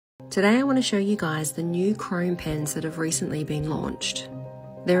Today I want to show you guys the new chrome pens that have recently been launched.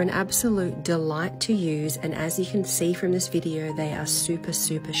 They're an absolute delight to use, and as you can see from this video, they are super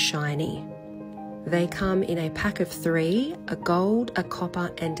shiny. They come in a pack of 3, a gold, a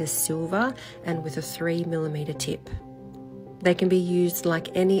copper and a silver, and with a 3mm tip. They can be used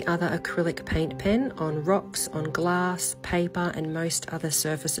like any other acrylic paint pen on rocks, on glass, paper and most other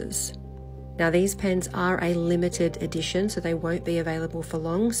surfaces. Now these pens are a limited edition, so they won't be available for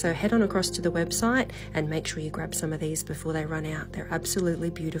long, so head on across to the website and make sure you grab some of these before they run out. They're absolutely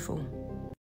beautiful.